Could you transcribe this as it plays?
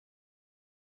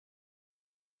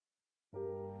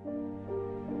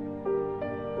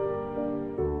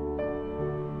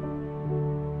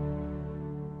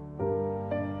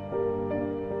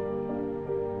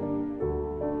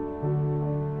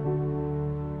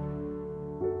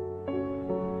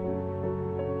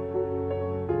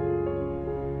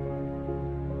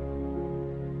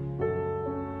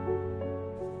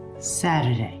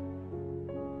Saturday,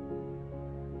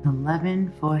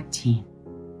 11/14.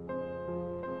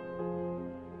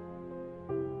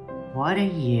 What a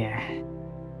year.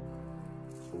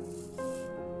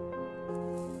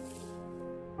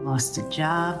 Lost a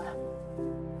job.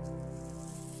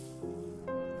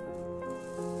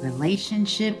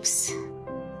 Relationships.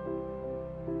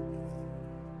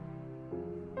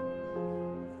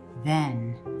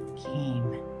 Then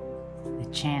came the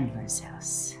Chandler's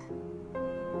house.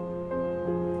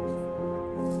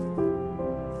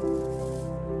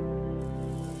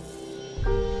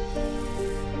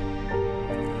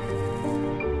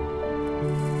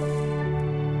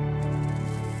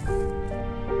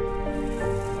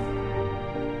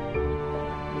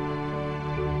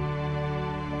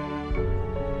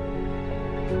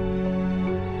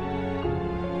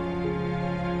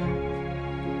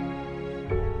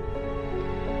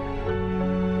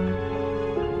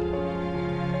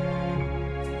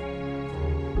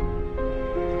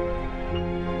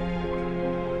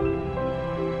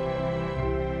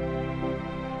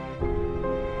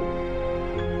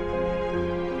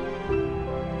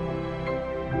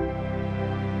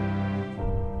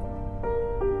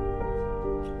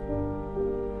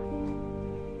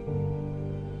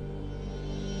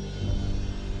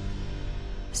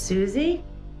 Susie?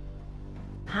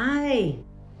 Hi,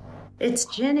 it's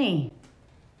Ginny.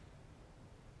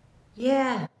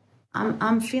 Yeah,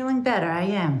 I'm feeling better, I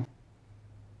am.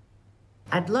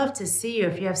 I'd love to see you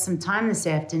if you have some time this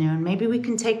afternoon. Maybe we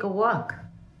can take a walk.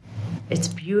 It's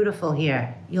beautiful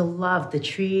here. You'll love the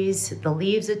trees, the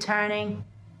leaves are turning.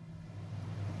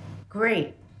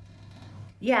 Great.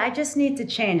 Yeah, I just need to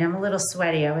change. I'm a little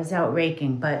sweaty. I was out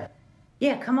raking, but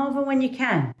yeah, come over when you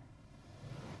can.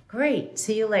 Great.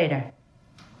 See you later.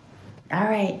 All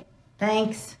right.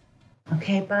 Thanks.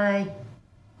 Okay, bye.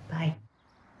 Bye.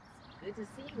 Good to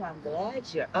see you. I'm glad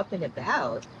you're up and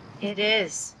about. It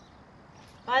is.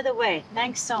 By the way,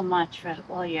 thanks so much for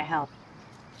all your help.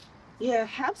 Yeah,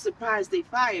 I'm surprised they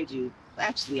fired you.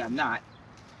 Actually, I'm not.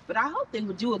 But I hope they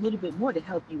would do a little bit more to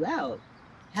help you out.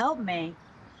 Help me?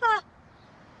 Huh.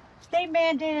 They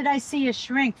mandated I see a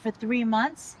shrink for 3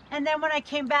 months, and then when I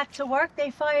came back to work,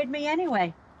 they fired me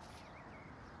anyway.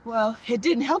 Well, it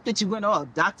didn't help that you went all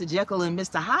Dr. Jekyll and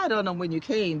Mr. Hyde on them when you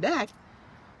came back.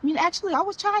 I mean, actually, I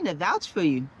was trying to vouch for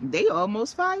you. They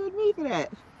almost fired me for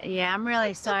that. Yeah, I'm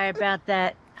really sorry about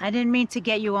that. I didn't mean to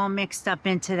get you all mixed up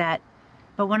into that.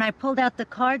 But when I pulled out the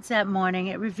cards that morning,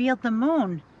 it revealed the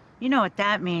moon. You know what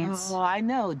that means. Oh, I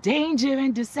know. Danger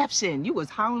and deception. You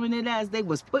was hollering it as they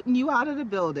was putting you out of the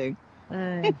building.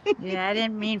 Yeah, I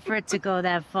didn't mean for it to go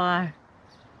that far.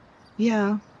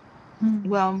 Yeah.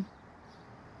 Well,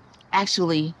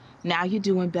 actually, now you're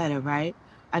doing better, right?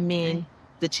 I mean,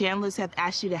 the Chandlers have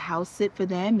asked you to house sit for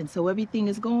them, and so everything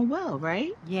is going well,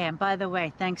 right? Yeah, and by the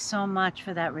way, thanks so much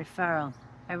for that referral.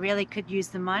 I really could use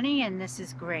the money, and this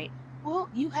is great. Well,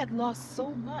 you had lost so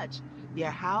much.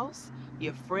 Your house,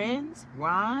 your friends,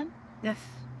 Ron.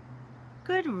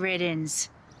 Good riddance.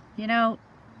 You know,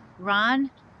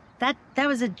 Ron, that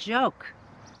was a joke.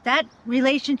 That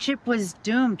relationship was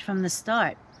doomed from the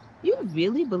start. You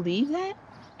really believe that?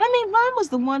 I mean, Ron was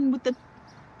the one with the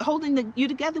holding you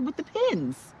together with the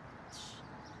pins.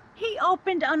 He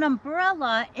opened an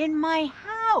umbrella in my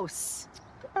house.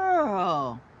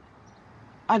 Girl.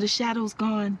 Are the shadows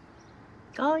gone?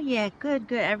 Oh, yeah,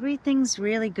 good. Everything's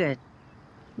really good.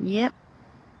 Yep.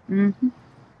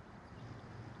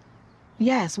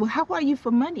 Yes, well, how are you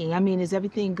for money? I mean, is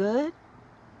everything good?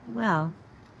 Well.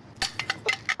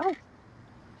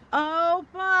 Oh,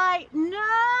 bye.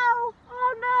 No.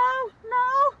 Oh,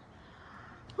 no.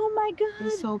 Oh, my God.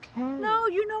 It's okay. No,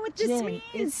 you know what this means.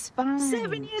 It's fine.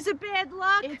 7 years of bad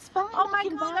luck. It's fine. Oh, my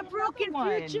God, a broken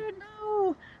future.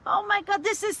 No. Oh, my God,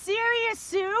 this is serious,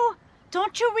 Sue.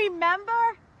 Don't you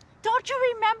remember? Don't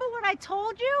you remember what I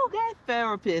told you? That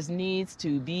therapist needs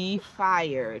to be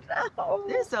fired. No.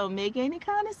 This don't make any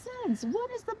kind of sense. What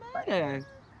is the matter?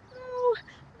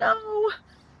 No.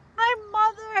 My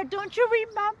mother, don't you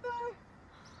remember?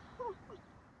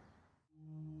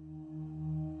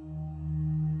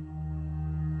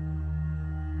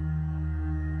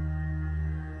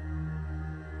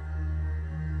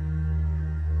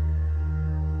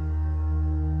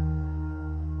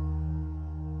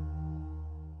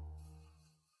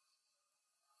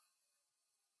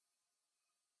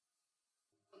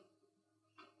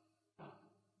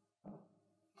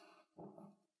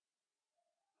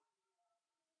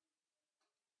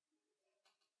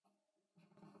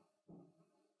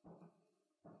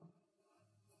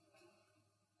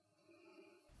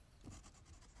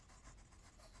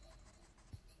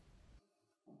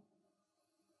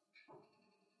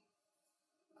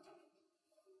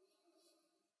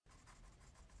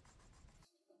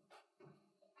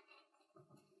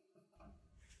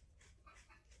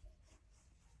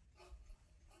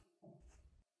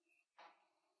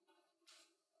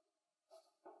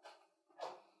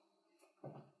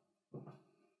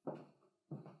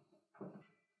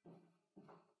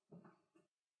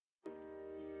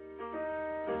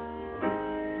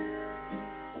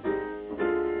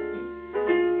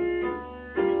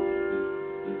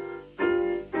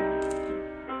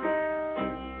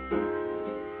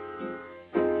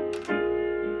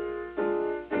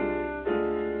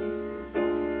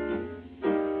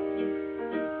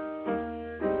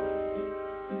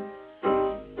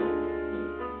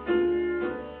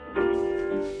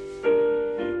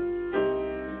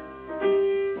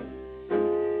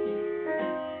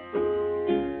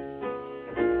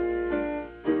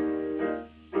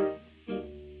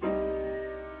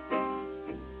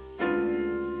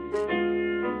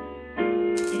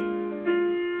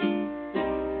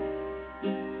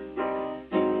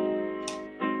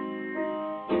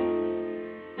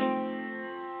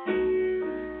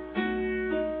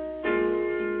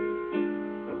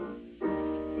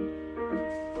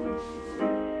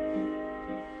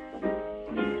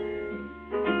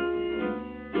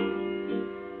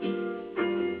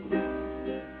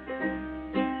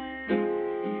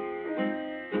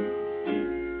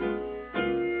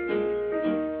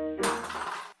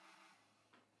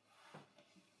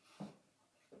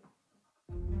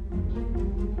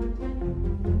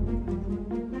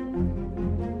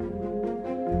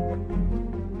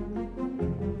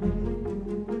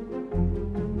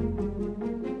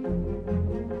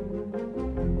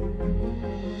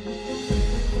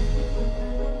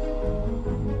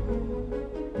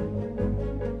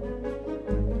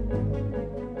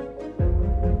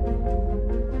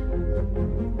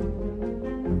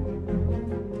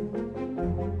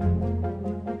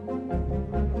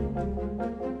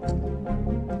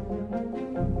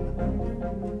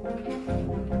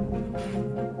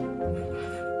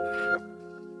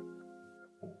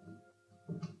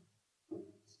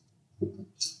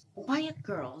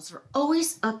 girls are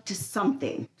always up to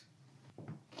something.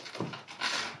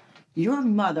 Your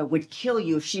mother would kill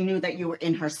you if she knew that you were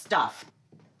in her stuff.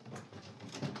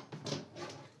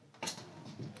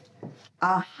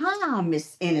 Aha,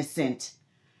 Miss Innocent.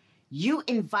 You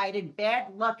invited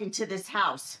bad luck into this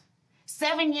house.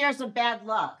 7 years of bad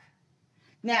luck.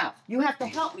 Now, you have to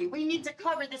help me. We need to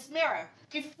cover this mirror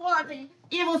before the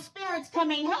evil spirits come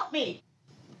and help me.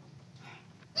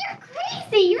 You're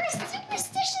crazy. You're a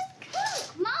superstitious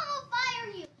kook. Mom will fire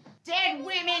you. Dead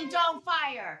women don't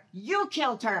fire. You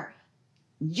killed her.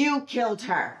 You killed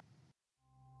her.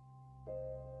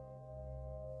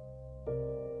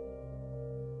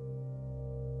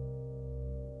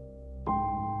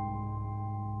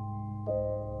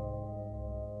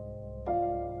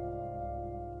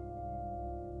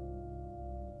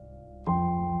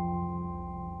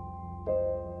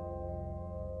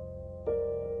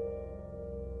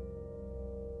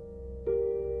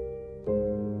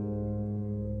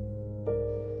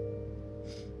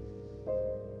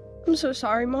 I'm so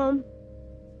sorry, Mom.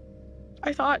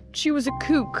 I thought she was a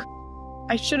kook.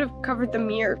 I should have covered the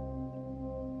mirror.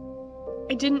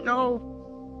 I didn't know.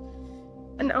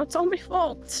 And now it's all my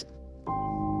fault.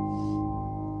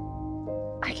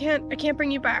 I can't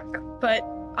bring you back, but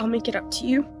I'll make it up to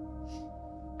you.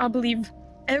 I'll believe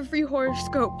every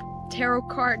horoscope, tarot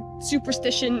card,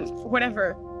 superstition,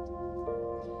 whatever.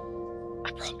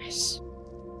 I promise.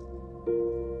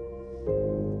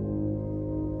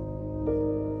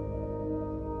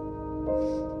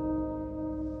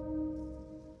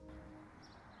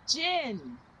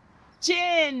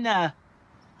 Jen!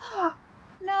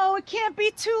 No, it can't be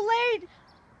too late.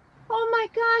 Oh my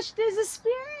gosh, there's a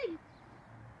spirit.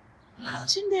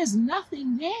 Jen, there's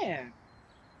nothing there.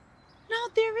 No,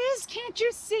 there is. Can't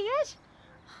you see it?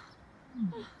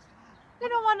 I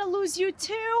don't want to lose you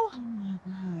too. Oh my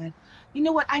God. You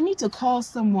know what? I need to call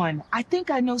someone. I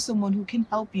think I know someone who can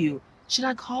help you. Should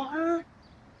I call her?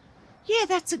 Yeah,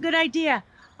 that's a good idea.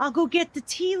 I'll go get the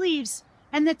tea leaves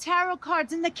and the tarot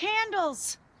cards and the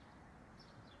candles.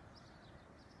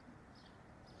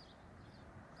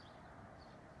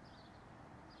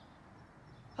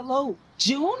 Hello,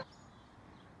 June?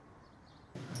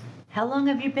 How long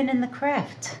have you been in the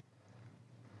craft?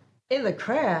 In the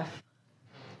craft?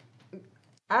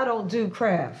 I don't do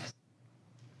crafts.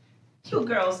 You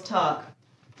girls talk.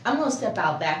 I'm gonna step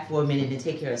out back for a minute and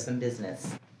take care of some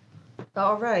business.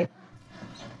 All right.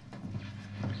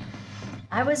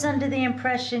 I was under the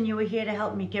impression you were here to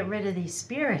help me get rid of these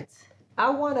spirits. I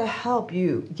want to help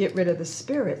you get rid of the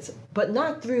spirits, but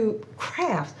not through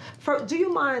crafts. Do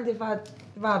you mind if I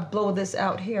blow this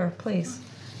out here, please?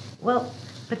 Well,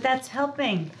 but that's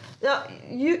helping. No,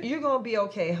 you're gonna be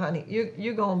okay, honey.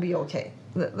 You're gonna be okay.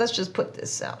 Let's just put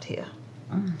this out here.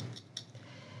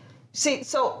 See,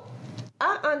 so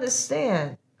I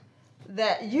understand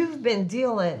that you've been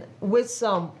dealing with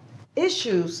some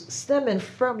issues stemming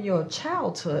from your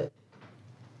childhood.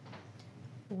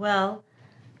 Well,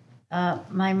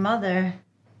 my mother,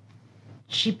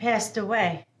 she passed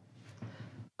away.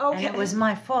 Okay. And it was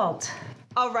my fault.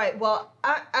 All right. Well,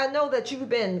 I know that you've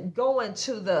been going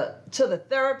to the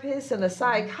therapist and the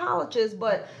psychologist,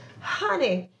 but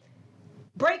honey,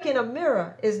 breaking a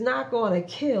mirror is not going to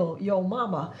kill your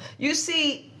mama. You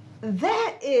see,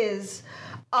 that's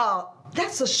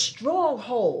a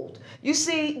stronghold. You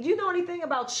see, do you know anything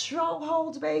about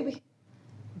strongholds, baby?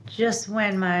 Just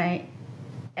when my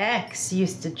ex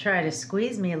used to try to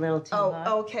squeeze me a little too hard.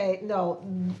 Oh, okay. No,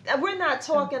 we're not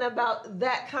talking about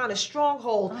that kind of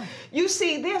stronghold. Oh. You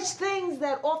see, there's things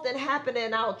that often happen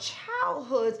in our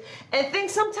childhoods and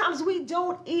things sometimes we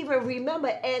don't even remember,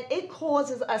 and it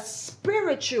causes a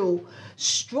spiritual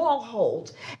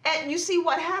stronghold. And you see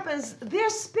what happens, they're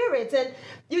spirits. And,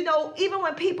 you know, even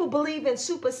when people believe in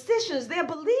superstitions, they're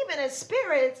believing in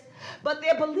spirits, but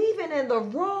they're believing in the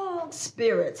wrong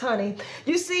spirits, honey.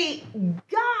 You see,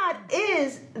 God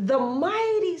is the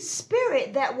mighty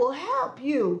spirit that will help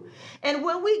you. And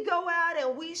when we go out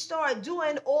and we start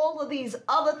doing all of these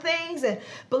other things and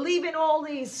believing all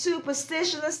these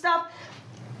superstitions and stuff,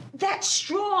 that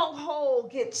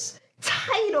stronghold gets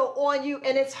tighter on you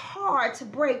and it's hard to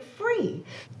break free.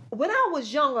 When I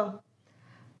was younger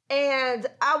and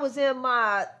I was in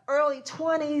my early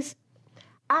 20s,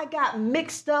 I got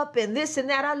mixed up in this and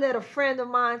that. I let a friend of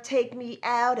mine take me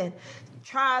out and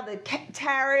try the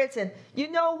tarots, and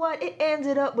you know what? It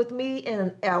ended up with me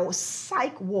in a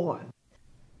psych ward.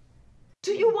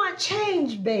 Do you want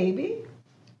change, baby?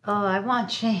 Oh, I want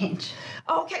change.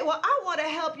 Okay, well, I want to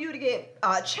help you to get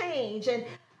change, and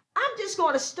I'm just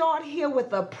going to start here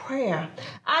with a prayer.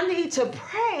 I need to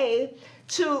pray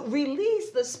to release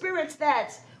the spirits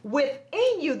that's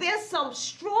within you. There's some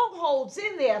strongholds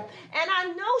in there. And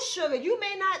I know, sugar, you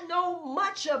may not know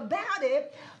much about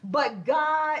it, but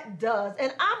God does.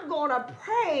 And I'm going to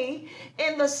pray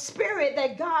in the spirit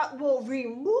that God will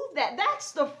remove that.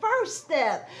 That's the first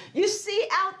step. You see,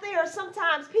 out there,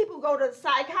 sometimes people go to the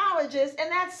psychologist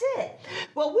and that's it.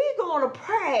 Well, we're going to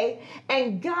pray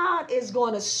and God is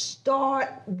going to start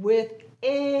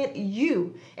within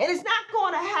you. And it's not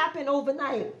going to happen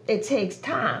overnight. It takes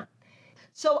time.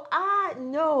 So I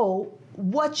know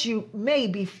what you may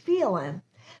be feeling,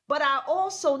 but I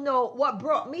also know what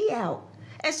brought me out.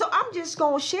 And so I'm just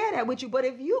going to share that with you. But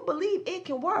if you believe, it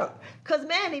can work. Because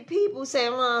many people say,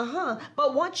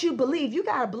 but once you believe, you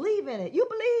got to believe in it. You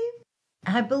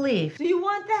believe? I believe. Do you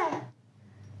want that?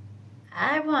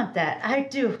 I want that. I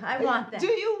do. I want that. Do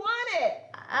you want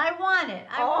it? I want it.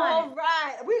 I want it. All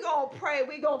right. We're going to pray.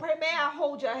 We're going to pray. May I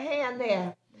hold your hand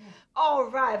there? All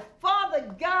right.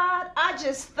 Father God, I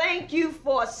just thank you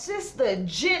for Sister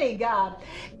Jenny, God.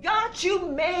 God, you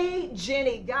made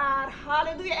Jenny, God.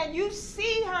 Hallelujah. And you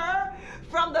see her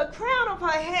from the crown of her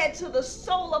head to the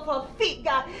sole of her feet,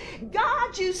 God.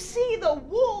 God, you see the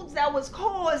wounds that was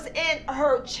caused in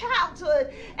her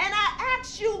childhood. And I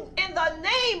ask you in the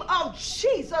name of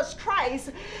Jesus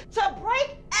Christ to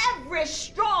break every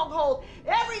stronghold,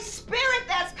 every spirit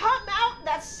that's come out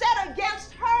that's set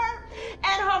against her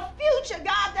and her future,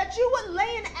 God, that you would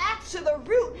lay an axe to the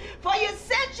root. For you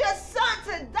sent your son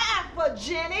to die for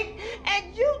Jenny,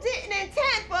 and you didn't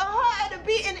intend for her to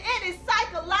be in any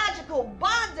psychological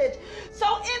bondage.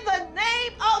 So in the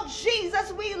name of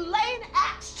Jesus, we lay an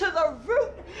axe to the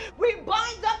root. We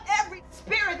bind up every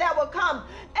spirit that will come,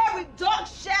 every dark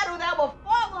shadow that will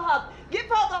follow her. Give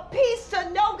her the peace to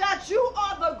know, God, you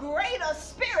are the greater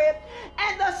spirit,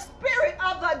 and the spirit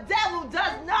of the devil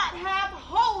does not have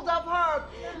hold of her.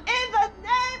 In the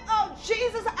name of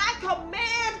Jesus, I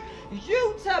command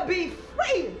you to be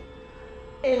free.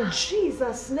 In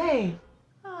Jesus' name.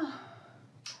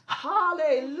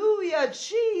 Hallelujah,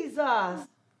 Jesus.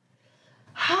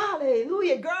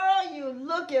 Hallelujah. Girl, you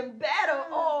looking better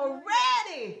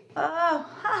already. Oh,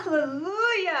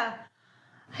 hallelujah.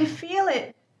 I feel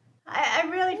it. I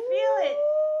really feel it.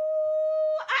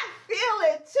 I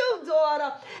feel it too,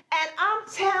 daughter. And I'm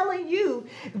telling you,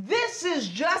 this is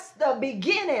just the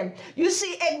beginning. You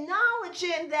see,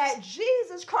 acknowledging that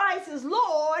Jesus Christ is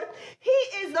Lord, He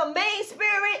is the main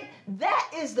spirit,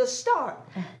 that is the start.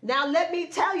 Now, let me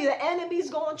tell you, the enemy's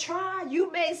going to try.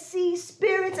 You may see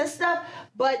spirits and stuff,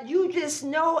 but you just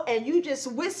know and you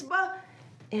just whisper,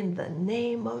 in the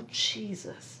name of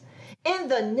Jesus. In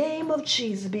the name of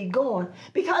Jesus, be gone.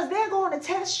 Because they're going to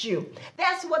test you.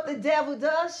 That's what the devil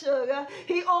does, sugar.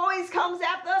 He always comes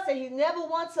after us and he never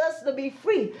wants us to be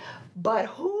free. But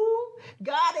who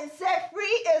God has set free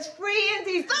is free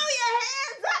indeed. Throw your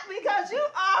hands up because you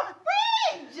are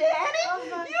free, Jenny. Oh,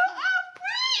 you are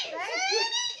free, Jenny.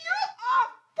 You are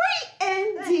free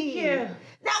indeed. Thank you.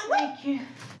 Now, Thank you.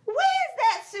 where's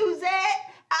that, Suzette?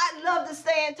 I'd love to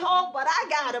stay and talk, but I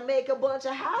gotta make a bunch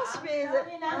of house visits.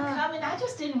 I'm coming. I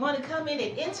just didn't want to come in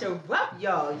and interrupt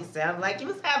y'all. You sound like you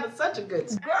was having such a good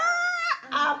time. Girl,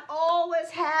 I'm always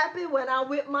happy when I'm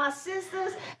with my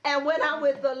sisters and when I'm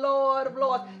with the Lord of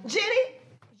Lords. Jenny,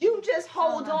 you just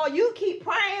hold on. You keep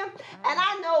praying. And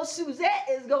I know Suzette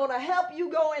is going to help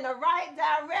you go in the right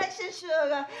direction,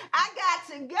 sugar. I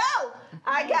got to go.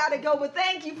 I got to go. But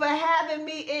thank you for having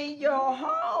me in your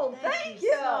home. Thank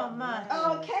you so much.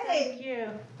 Okay. Thank you.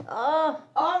 Oh.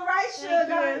 All right,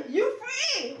 sugar. Thank You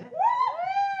free.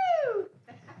 Woo!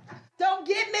 Don't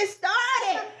get me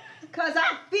started, because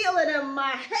I feel it in my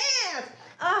hands.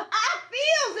 I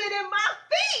feel it in my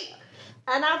feet.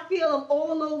 And I feel them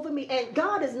all over me. And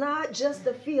God is not just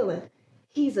a feeling.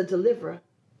 He's a deliverer.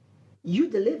 You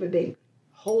deliver, baby.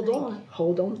 Hold on.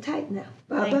 Hold on tight now.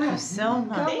 Bye-bye. Thank you so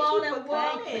much. Come Thank on you and for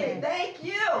walk coming. in. Thank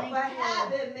you for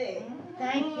having me.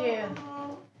 Thank you.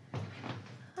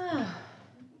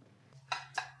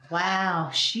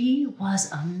 Wow, she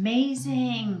was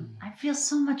amazing. I feel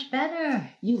so much better.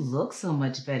 You look so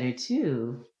much better,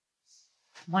 too.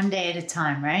 One day at a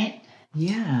time, right?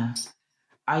 Yeah.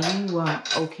 Are you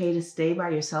okay to stay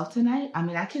by yourself tonight? I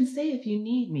mean, I can stay if you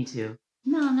need me to.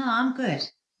 No, I'm good.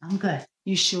 I'm good.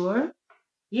 You sure?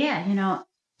 Yeah,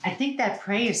 I think that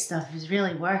prayer stuff is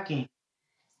really working.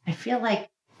 I feel like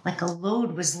a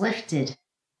load was lifted.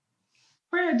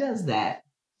 Prayer does that.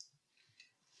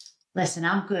 Listen,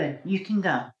 I'm good. You can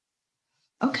go.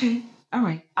 Okay. All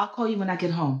right. I'll call you when I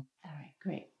get home. All right,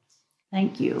 great.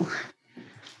 Thank you.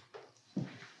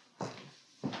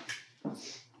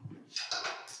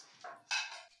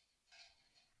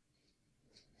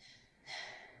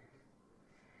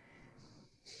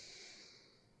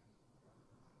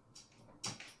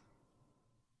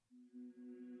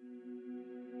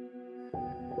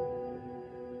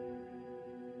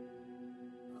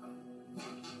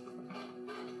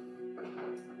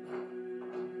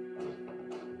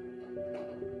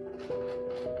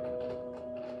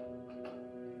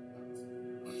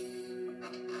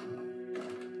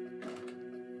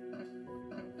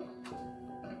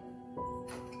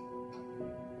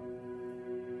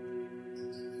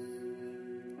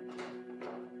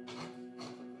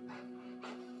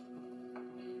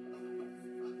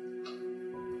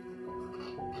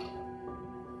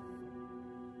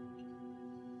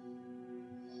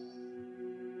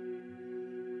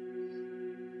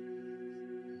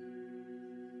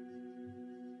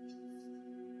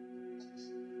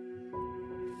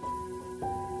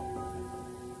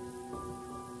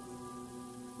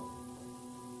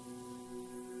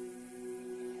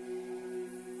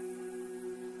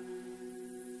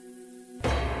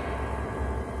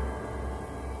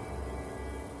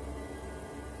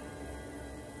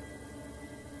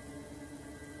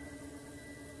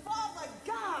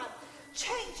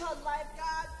 Petra life,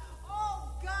 God. Oh,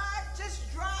 God,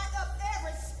 just dry up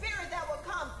every spirit that will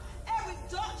come, every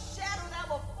dark shadow that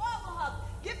will follow her.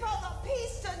 Give her the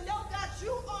peace to know, God,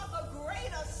 you are the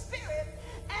greater spirit,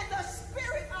 and the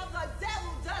spirit of the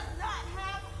devil does not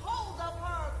have hold of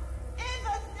her. In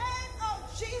the name of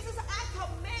Jesus, I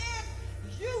command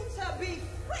you to be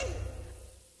free.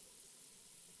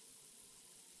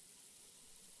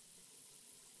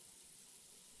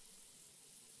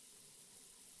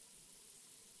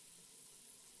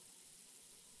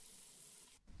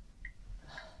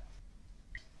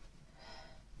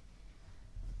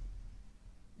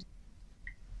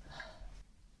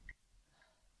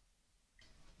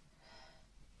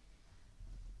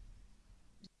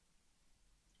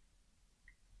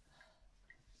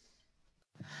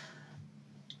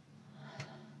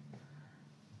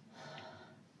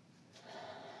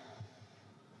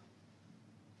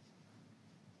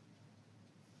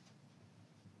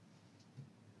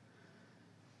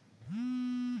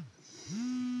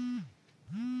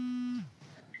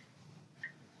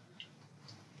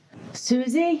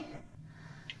 Susie?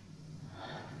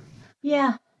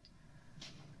 Yeah.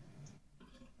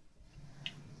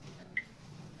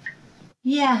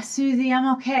 Yeah, Susie,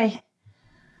 I'm okay.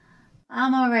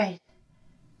 I'm all right.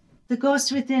 The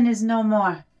ghost within is no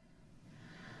more.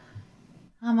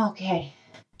 I'm okay.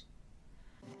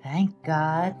 Thank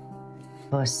God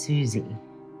for Susie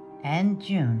and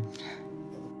June.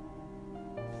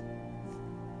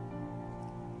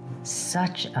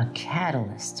 Such a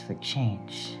catalyst for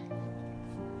change.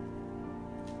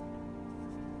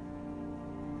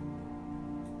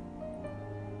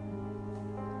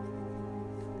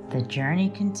 The journey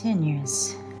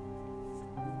continues.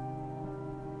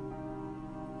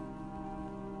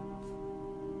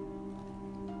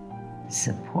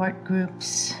 Support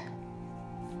groups,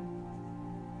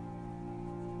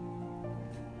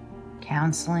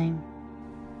 counseling,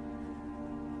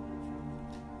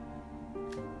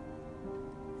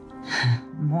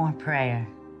 more prayer.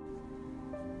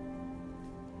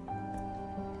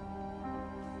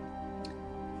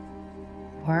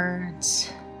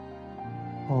 Words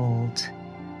hold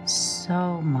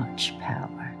so much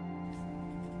power.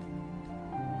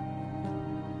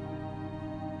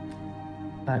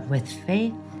 But with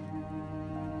faith,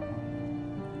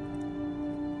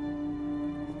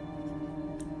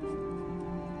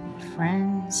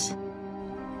 friends,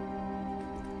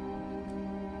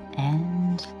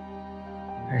 and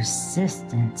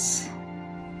persistence,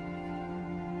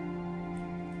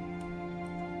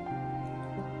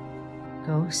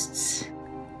 ghosts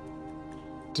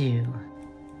do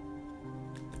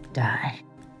die.